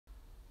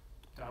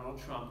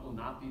Donald Trump will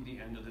not be the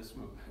end of this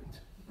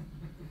movement.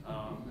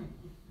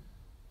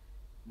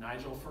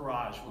 Nigel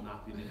Farage will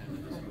not be the end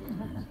of this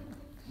movement.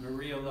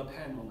 Maria Le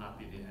Pen will not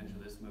be the end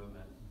of this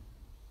movement.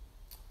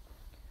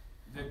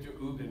 Victor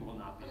Ubin will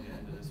not be the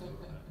end of this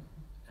movement.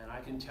 And I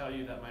can tell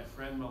you that my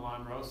friend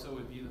Milán Rózsa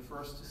would be the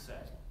first to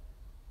say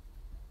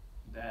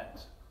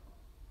that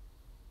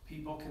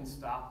people can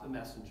stop the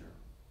messenger.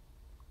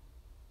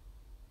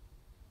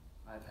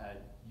 I've had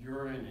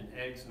urine and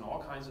eggs and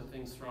all kinds of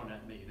things thrown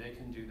at me. They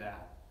can do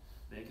that.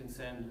 They can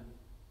send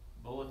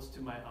bullets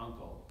to my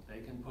uncle. They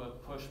can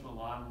push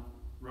Milán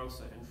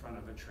Rózsa in front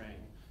of a train.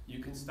 You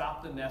can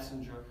stop the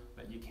messenger,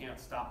 but you can't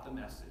stop the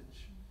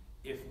message.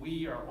 If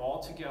we are all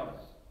together,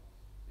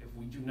 if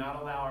we do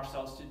not allow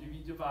ourselves to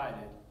be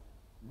divided,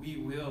 we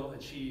will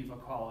achieve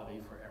equality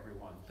for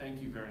everyone.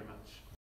 Thank you very much.